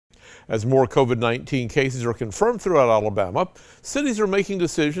As more COVID-19 cases are confirmed throughout Alabama, cities are making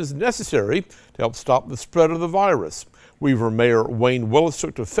decisions necessary to help stop the spread of the virus. Weaver Mayor Wayne Willis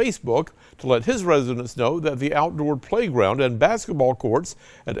took to Facebook to let his residents know that the outdoor playground and basketball courts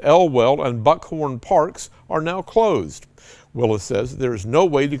at Elwell and Buckhorn Parks are now closed. Willis says there is no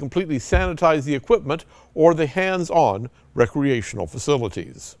way to completely sanitize the equipment or the hands-on recreational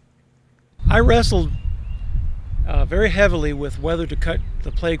facilities. I wrestled very heavily with whether to cut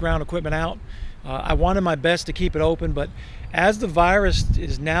the playground equipment out. I wanted my best to keep it open, but as the virus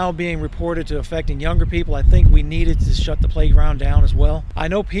is now being reported to affecting younger people, I think we needed to shut the playground down as well. I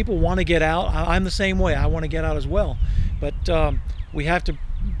know people want to get out. I'm the same way. I want to get out as well. But we have to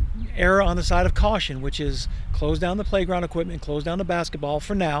err on the side of caution, which is close down the playground equipment, close down the basketball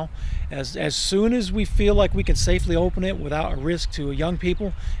for now. As soon as we feel like we can safely open it without a risk to young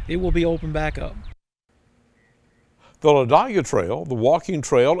people, it will be opened back up. The Ladagia Trail, the walking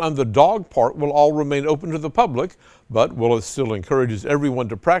trail, and the dog park will all remain open to the public, but Willis still encourages everyone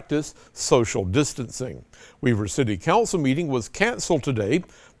to practice social distancing. Weaver City Council meeting was canceled today.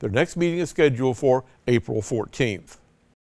 Their next meeting is scheduled for April 14th.